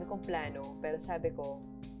 dami kong plano, pero sabi ko,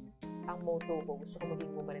 ang motto ko, gusto ko maging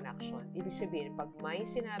Woman in Action. Ibig sabihin, pag may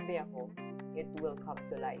sinabi ako, it will come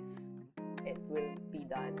to life. It will be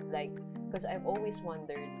done. Because I've always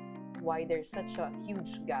wondered why there's such a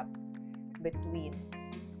huge gap between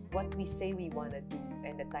what we say we want to do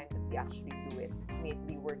and the time that we actually do it. May it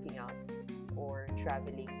be working out, or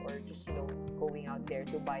traveling, or just, going out there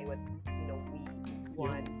to buy what, we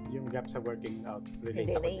want. Yung gap sa working out, relate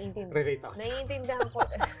ako. Naiintindihan ko.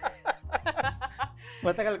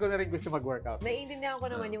 Matagal ko na rin gusto mag-workout. Naiintindihan ko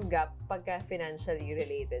naman yung gap pagka financially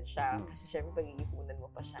related siya. Kasi syempre pag-iipunan mo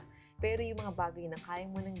pa siya. Pero yung mga bagay na kaya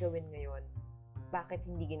mo nang gawin ngayon, bakit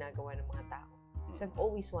hindi ginagawa ng mga tao? So I've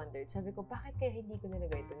always wondered, sabi ko, bakit kaya hindi ko na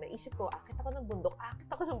nagawin ito? Naisip ko, akit ako ng bundok.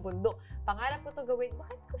 Pangarap ko ito gawin,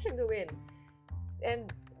 bakit ko siya gawin? And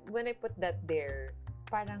when I put that there,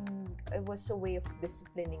 parang it was a way of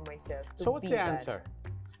disciplining myself to be that. So what's the answer?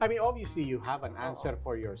 Obviously you have an answer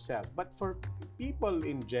for yourself, but for people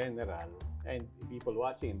in general, and people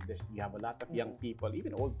watching, you have a lot of young people,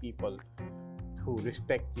 even old people, who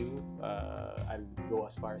respect you. I'll go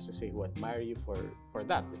as far as to say who admire you for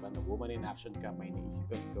that. Diba? Na Woman in Action ka, may naisip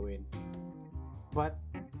kang gawin. But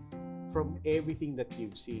from everything that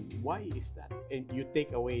you've seen, why is that? And you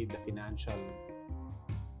take away the financial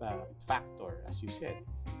factor, as you said.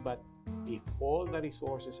 But if all the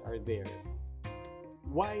resources are there,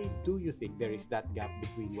 why do you think there is that gap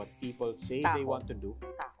between what people say they want to do?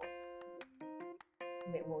 Takot.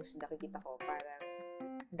 Most nakikita ko, parang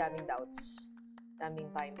daming doubts. Daming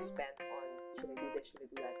time spent on, should I do this, should I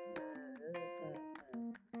do that?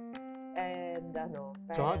 And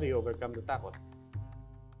so how do you overcome the takot?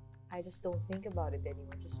 I just don't think about it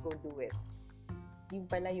anymore. Just go do it. Yung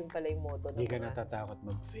pala yung motto. Di ka natatakot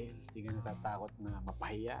mag-fail. Di ka natatakot na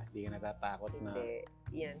mapahiya. Di ka natatakot na... Hindi.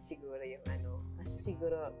 Yan siguro yung Kasi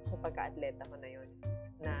siguro sa pagka-atleta ko na yun,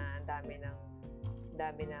 na dami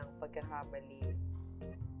ng pagkakamali.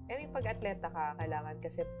 may pag-atleta ka, kailangan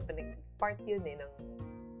kasi part yun ng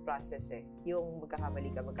process Yung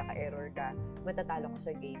magkakamali ka, magkaka-error ka, matatalo ka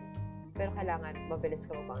sa game. Pero kailangan mabilis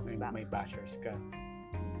ka mag-bounce back. May bashers ka.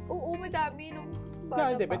 Oo, madami nung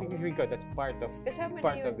Hindi, but it's because that's part of the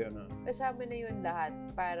Kasama na yun lahat.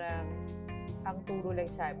 Parang ang turo lang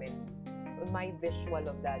sa amin, my visual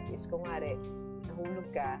of that is, kung nga nahulog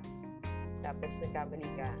ka, tapos nagkamali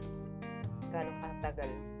ka, gano'ng katagal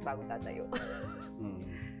bago tatayo.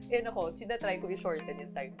 Yan ako, sinatry ko i-shorten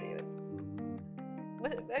yung time na yun.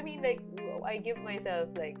 I mean, like, I give myself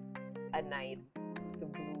like a night to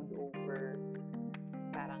brood over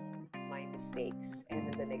parang my mistakes, and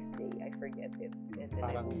then the next day I forget it, and then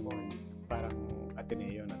I move on. Parang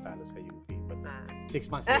Ateneo natalo sa UP, but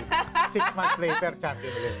 6 months later, 6 months later,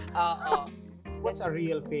 champion ulit. What's a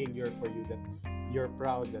real failure for you that you're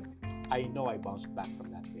proud that I know I bounced back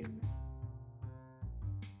from that failure?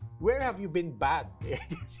 Where have you been bad?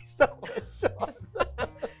 This is the question.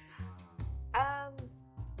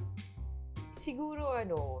 Siguro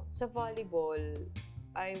sa volleyball,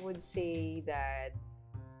 I would say that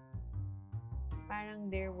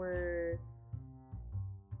parang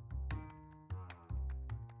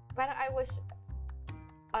I was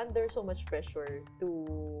under so much pressure to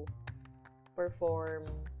perform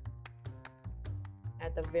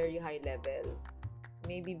at a very high level.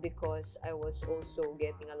 Maybe because I was also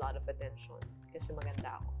getting a lot of attention kasi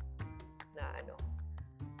maganda ako na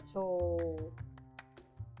So,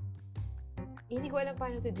 hindi ko alam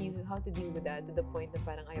how to deal with that, to the point na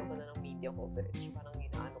parang ayoko na ng media coverage. Parang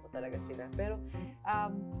inaano ko talaga sila. Pero,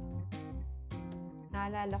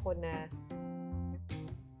 naalala ko na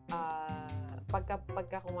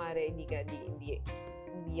pagka kumare hindi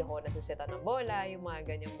ako nasaseta ng bola, yung mga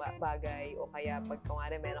ganyang bagay, o kaya pag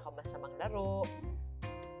kumare meron ka masamang laro,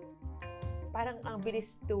 parang ang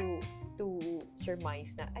bilis to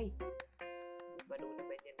surmise na, ay, balo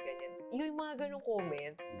naman yan, ganyan. Yung mga ganong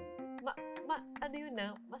comment,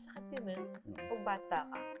 masakit yun pag bata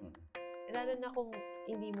ka. Lalo na kung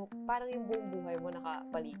hindi mo, parang yung buong buhay mo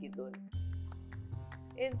nakapaligid doon.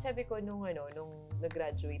 And sabi ko, nung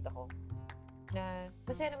nag-graduate ako, na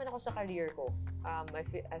masaya naman ako sa career ko. I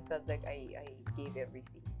felt like I gave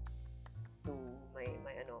everything to my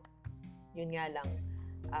yun nga lang,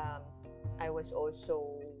 I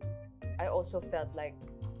also felt like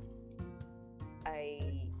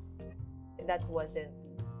that wasn't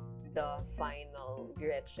the final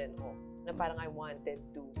Gretchen Ho. Na parang I wanted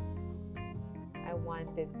to, I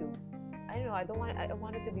wanted to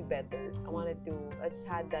be better. I just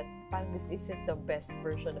had that, parang this isn't the best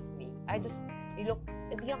version of me.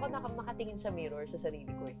 Hindi ako makatingin sa mirror sa sarili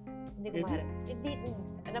ko Hindi ko maharap.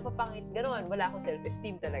 Napapangit. Ganoon, wala akong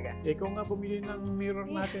self-esteem talaga. Ikaw nga bumili ng mirror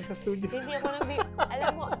natin sa studio. Hindi ako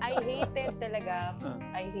alam mo, I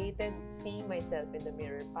hated seeing myself in the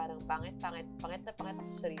mirror. Parang pangit ako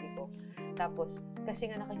sa sarili ko. Tapos, kasi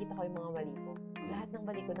nga nakikita ko yung mga mali ko. Lahat ng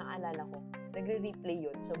mali ko, naaalala ko. Nagre-replay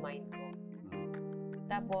yun sa mind ko.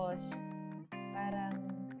 Tapos, parang,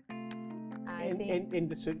 I think... And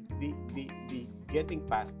the getting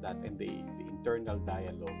past that and the internal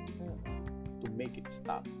dialogue to make it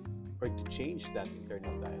stop or to change that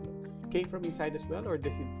internal dialogue came from inside as well, or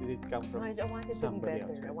did it come from somebody else? I wanted to be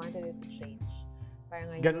better. I wanted it to change.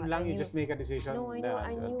 Ganun lang, you just make a decision? No,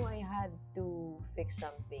 I knew I had to fix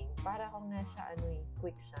something. Para akong nasa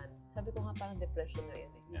quicksand. Sabi ko nga parang depression na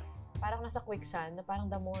yun Yeah. Parang nasa quicksand na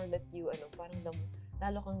parang the more that you, parang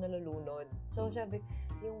lalo kang nalulunod. So sabi,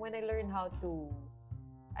 when I learned how to,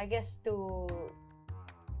 I guess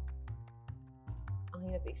ang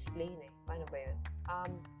hirap i-explain Paano ba yun?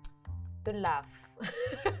 To laugh.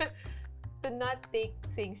 To not take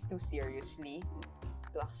things too seriously.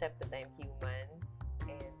 To accept that I'm human.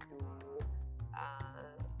 And to,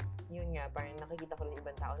 yun nga, parang nakikita ko rin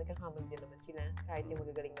ibang tao, nagkakamali din naman sila. Kahit yung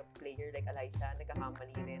magagaling na player like Eliza,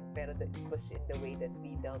 nagkakamali rin. Pero it was in the way that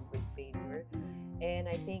we dealt with failure. And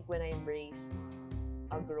I think when I embraced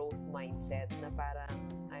a growth mindset na parang,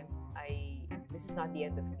 this is not the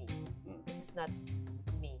end of me. This is not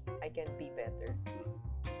me. I can be better.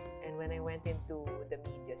 And when I went into the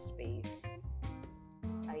media space,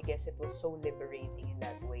 I guess it was so liberating in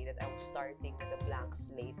that way that I was starting with a blank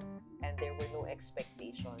slate and there were no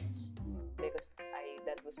expectations because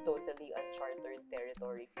that was totally uncharted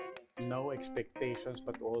territory for me. No expectations,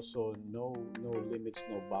 but also no limits,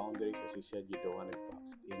 no boundaries. As you said, you don't want to be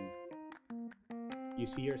boxed in. You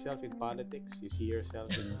see yourself in politics? You see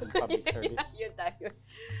yourself in public service? Yun tayo.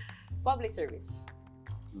 Public service.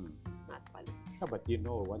 Not politics. No, but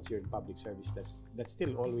once you're in public service, that's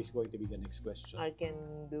still always going to be the next question. I can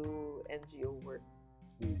do NGO work.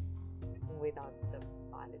 without the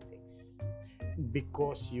politics.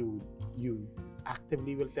 Because you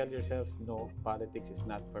actively will tell yourself, no, politics is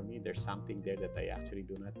not for me. There's something there that I actually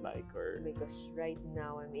do not like, or because right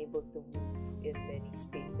now I'm able to move in many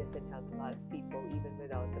spaces and help a lot of people even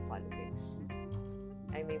without the politics.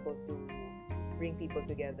 I'm able to bring people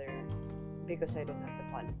together because I don't have the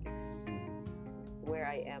politics. Where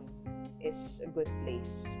I am is a good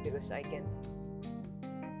place because I can,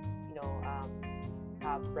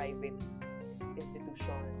 have private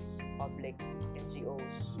institutions, public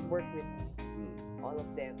NGOs work with me, all of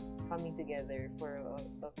them coming together for a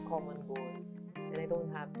common goal, and I don't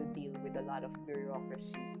have to deal with a lot of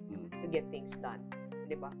bureaucracy to get things done.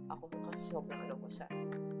 Diba? Ako kasi sobrang ko sa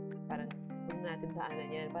parang huwag natin daanan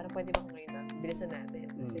yan. Parang pwede ba ngayon na bilisan natin?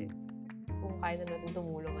 Kasi kung kaya na natin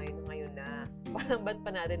tumulong ngayon na. Parang ba't pa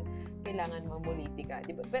natin kailangan mamolitika?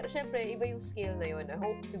 Diba? Pero syempre, iba yung scale na yun. I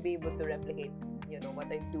hope to be able to replicate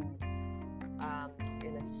what I do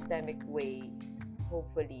in a systemic way,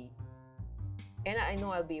 hopefully. And I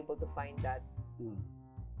know I'll be able to find that.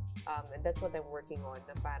 And that's what I'm working on,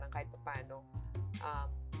 na parang kahit paano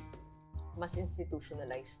mas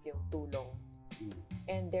institutionalized yung tulong.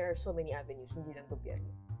 And there are so many avenues, hindi lang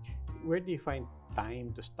gobyerno. Where do you find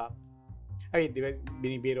time to stop? Ay, di ba,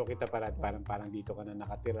 binibiro kita parang dito ka na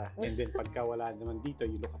nakatira. And then pagka wala naman dito,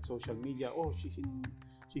 you look at social media, oh, she's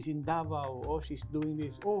in Davao, oh, she's doing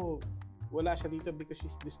this, oh, wala siya dito because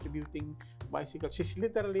she's distributing bicycles. She's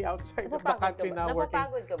literally outside of the country now working.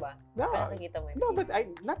 Napapagod ka ba? No, nakikita mo no, but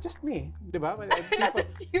not just me, di ba? Not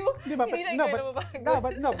just you? Di ba? Hindi na ikaw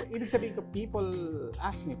napapagod. No, ibig sabihin ko, people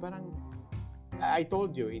ask me, parang, I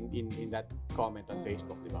told you in that comment on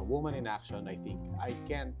Facebook, di ba? Woman in Action, I think, I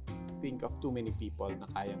can't think of too many people na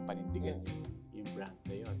kayang panindigan yung brand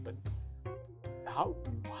na yun. But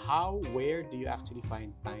where do you actually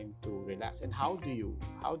find time to relax, and how do you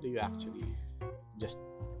actually just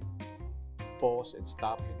pause and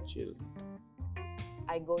stop and chill?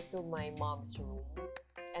 I go to my mom's room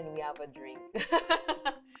and we have a drink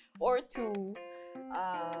or two.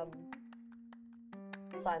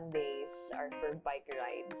 Sundays are for bike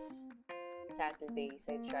rides. Saturdays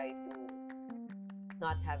I try to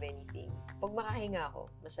not have anything. Pag makahinga ako,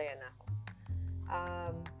 masaya na ako.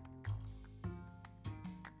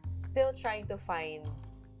 Still trying to find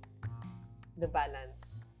the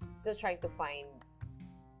balance. Still trying to find,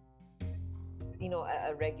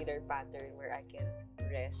 a regular pattern where I can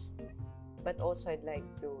rest. But also, I'd like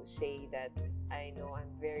to say that I know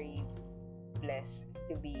I'm very blessed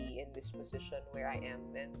to be in this position where I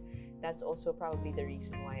am. And that's also probably the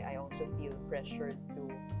reason why I also feel pressured to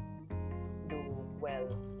do well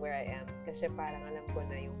where I am. Kasi parang alam ko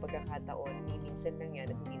na yung pagkakataon, minsan lang yan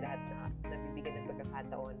at hindi lahat na nabibigyan ng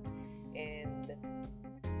pagkakataon. And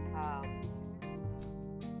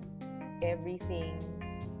everything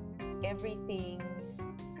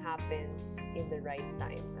happens in the right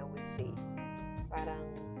time, I would say. Parang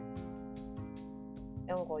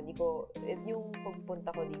yung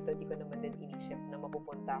pagpunta ko dito, di ko naman din inisip na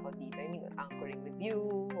mapupunta ako dito. I mean, anchoring with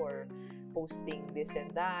you or posting this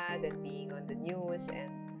and that and being on the news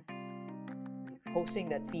and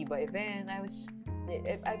hosting that FIBA event. I'm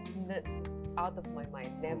out of my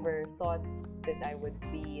mind. Never thought that I would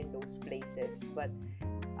be in those places. But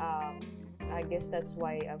I guess that's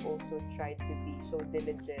why I've also tried to be so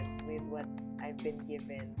diligent with what I've been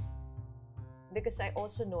given. Because I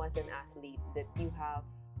also know as an athlete that you have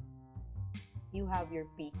your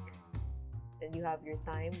peak and you have your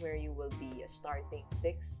time where you will be a starting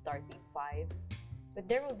 6, starting 5. But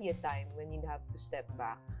there will be a time when you have to step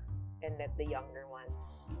back and let the younger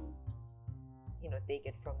ones, take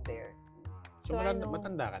it from there. So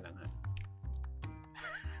matanda ka na nga.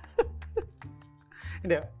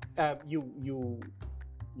 Hindi, you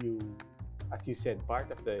as you said, part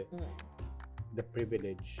of the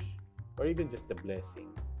privilege or even just the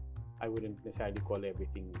blessing, I wouldn't necessarily call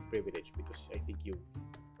everything privilege because I think you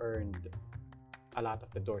earned a lot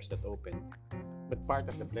of the doors that opened. But part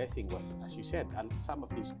of the blessing was, as you said, some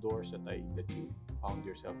of these doors that you found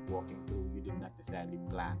yourself walking through, you did not necessarily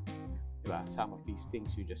plan. Diba? Some of these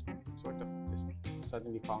things you just sort of just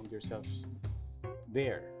suddenly found yourselves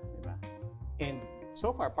there. Diba? And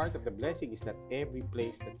so far, part of the blessing is that every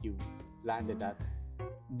place that you've landed at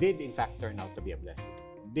did in fact turn out to be a blessing.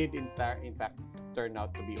 Did in fact turn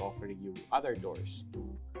out to be offering you other doors to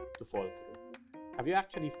fall through. Have you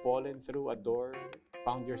actually fallen through a door,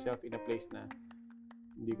 found yourself in a place na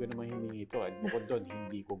hindi ko naman hiningi ito at bukod doon,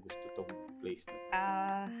 hindi ko gusto tong place na?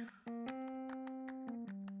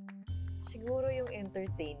 Siguro yung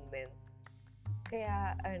entertainment.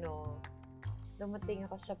 Kaya, dumating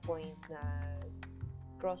ako sa point na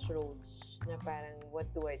crossroads na parang, what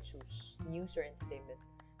do I choose? News or entertainment?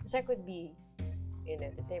 Because I could be in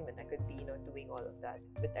entertainment, I could be, doing all of that.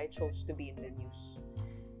 But I chose to be in the news.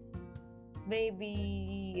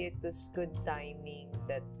 Maybe it was good timing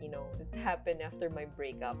that, it happened after my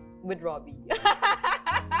breakup with Roby.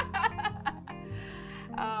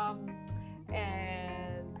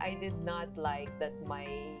 And I did not like that my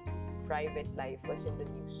private life was in the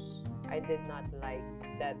news. I did not like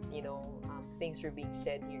that, things were being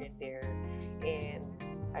said here and there. And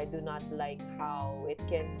I do not like how it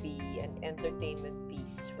can be an entertainment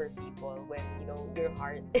piece for people when, your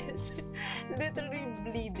heart is literally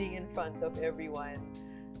bleeding in front of everyone.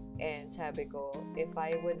 And sabi ko, if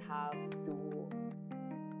I would have to,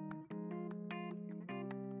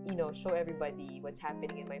 show everybody what's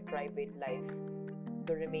happening in my private life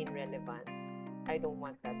to remain relevant, I don't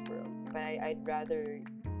want that world. But I'd rather,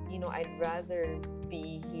 I'd rather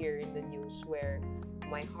be here in the news where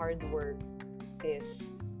my hard work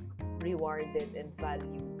is rewarded and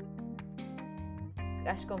valued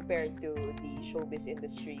as compared to the showbiz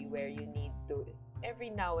industry where you need to every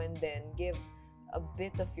now and then give a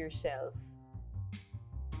bit of yourself,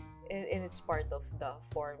 and it's part of the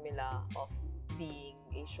formula of being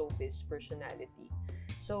a showbiz personality.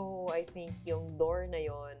 So I think yung door na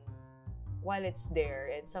yon, while it's there,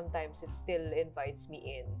 and sometimes it still invites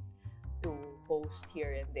me in to host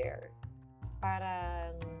here and there,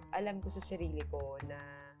 parang alam ko sa sarili ko na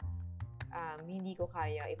hindi ko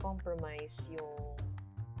kaya i-compromise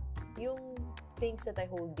yung things that I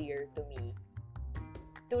hold dear to me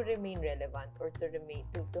to remain relevant or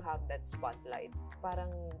to have that spotlight. Parang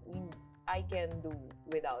I can do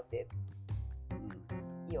without it.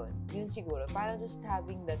 Yun siguro. Parang just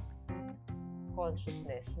having that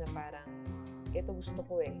consciousness na parang ito gusto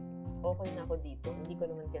ko okay na ako dito, hindi ko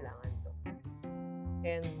naman kailangan to.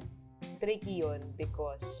 And tricky yun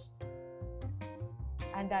because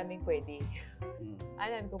ang daming pwede. Ang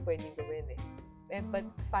daming kong pwedeng gawin But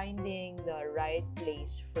finding the right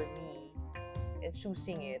place for me and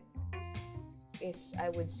choosing it is, I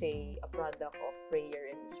would say, a product of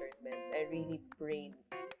prayer and discernment. I really prayed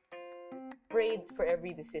for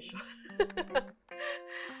every decision.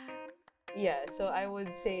 Yeah, so I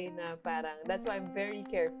would say na parang, that's why I'm very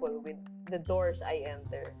careful with the doors I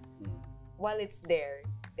enter. While it's there,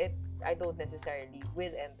 I don't necessarily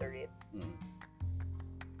will enter it.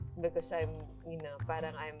 Because I'm,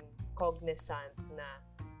 parang I'm cognizant na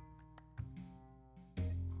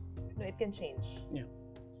it can change. Yeah.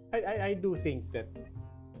 I do think that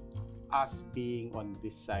us being on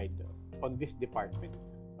this side, on this department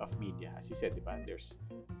of media, as you said, diba? There's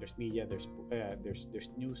media, there's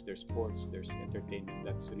news, there's sports, there's entertainment.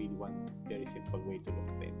 That's really one very simple way to look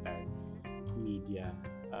at the entire media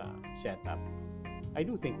setup. I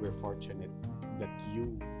do think we're fortunate that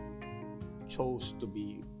you chose to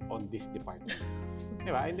be on this department.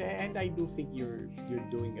 And I do think you're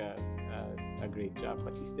doing a great job.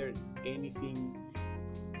 But is there anything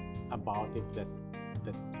about it that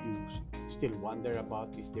you still wonder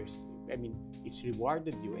about? It's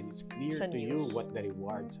rewarded you and it's clear to you what the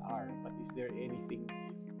rewards are. But is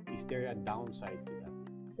there a downside to that?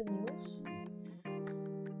 Sa news?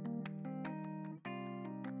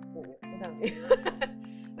 Oo, madami.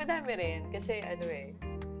 Madami rin. Kasi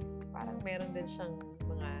parang meron din siyang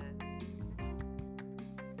mga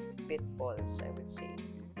pitfalls, I would say.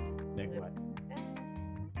 Like what?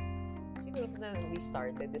 Siguro na we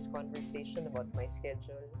started this conversation about my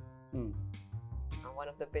schedule. One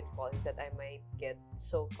of the pitfalls is that I might get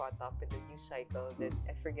so caught up in the news cycle that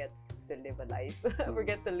I forget to live a life. I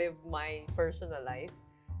forget to live my personal life.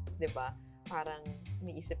 Diba? Parang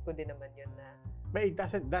iniisip ko din naman yun na. But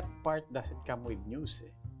that part doesn't come with news.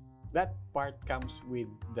 That part comes with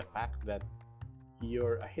the fact that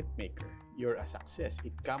you're a hit maker. You're a success.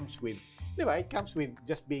 It comes with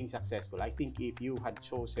just being successful. I think if you had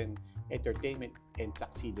chosen entertainment and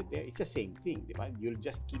succeeded there, it's the same thing, diba? You'll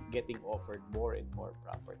just keep getting offered more and more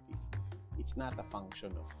properties. It's not a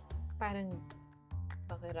function of... Parang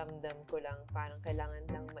pakiramdam ko lang, parang kailangan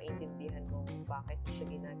lang maintindihan mo bakit mo siya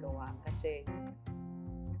ginagawa. Kasi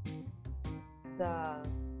the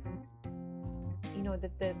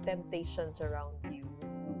temptations around you,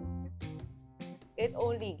 it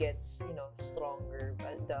only gets, stronger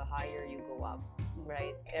the higher you go up,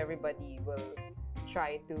 right? Everybody will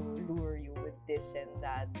try to lure you with this and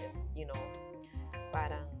that, and,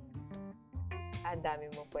 parang ang dami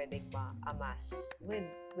mo pwedeng ma-amass with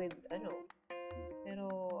pero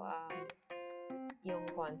yung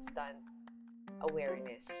constant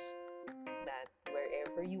awareness that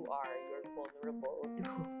wherever you are, you're vulnerable to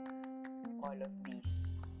all of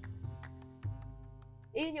these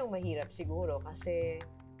Yun yung mahirap siguro kasi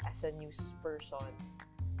as a news person,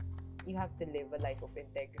 you have to live a life of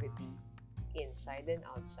integrity inside and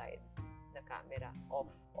outside the camera,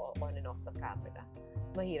 on and off the camera.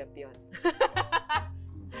 Mahirap yun.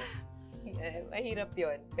 Mahirap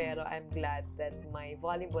yun. Pero I'm glad that my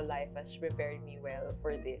volleyball life has prepared me well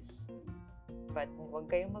for this. But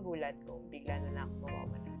huwag kayong magulat kung bigla na lang ako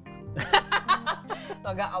mawawala.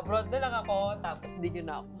 Mag-abroad na lang ako, tapos di nyo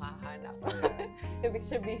na ako mahahanap. Ibig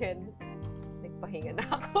sabihin, nagpahinga na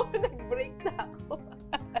ako, nag-break na ako.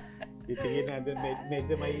 Titingin na doon,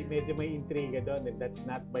 medyo may intriga doon, and that's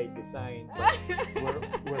not by design. But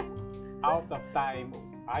we're out of time.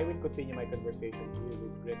 I will continue my conversation here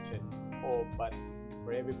with Gretchen Ho, but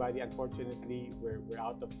for everybody, unfortunately, we're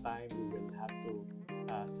out of time. We will have to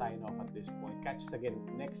sign off at this point. Catch us again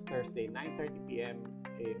next Thursday, 9:30 p.m.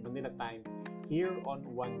 Manila time, here on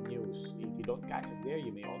One News. If you don't catch us there,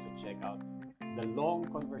 you may also check out the long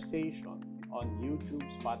conversation on YouTube,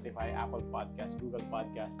 Spotify, Apple Podcasts, Google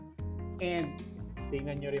Podcasts, and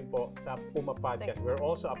tingnan nyo rin po sa Puma Podcast. We're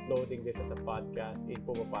also uploading this as a podcast in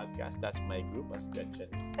Puma Podcast. That's my group as Gretchen.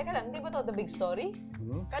 Teka lang, hindi ba to The Big Story?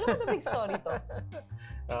 Kala ko The Big Story to.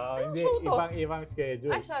 Hindi, ibang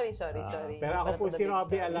schedule. Ay, sorry. Pero ako po si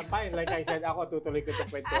Roby Alampay. Like I said, ako tutuloy ko itong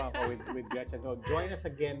kwentuhan ko with Gretchen. So, join us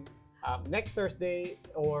again next Thursday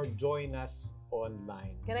or join us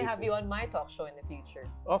online. Can I have you on my talk show in the future?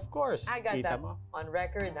 Of course. I got that on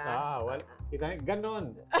record,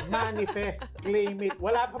 Ganon. Manifest, claim it.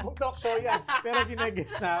 Wala pa pong talk show yan. Pero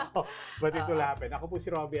ginag-guess na ako. But it will happen. Ako po si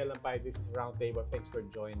Roby Alampay. This is Roundtable. Thanks for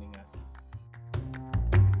joining us.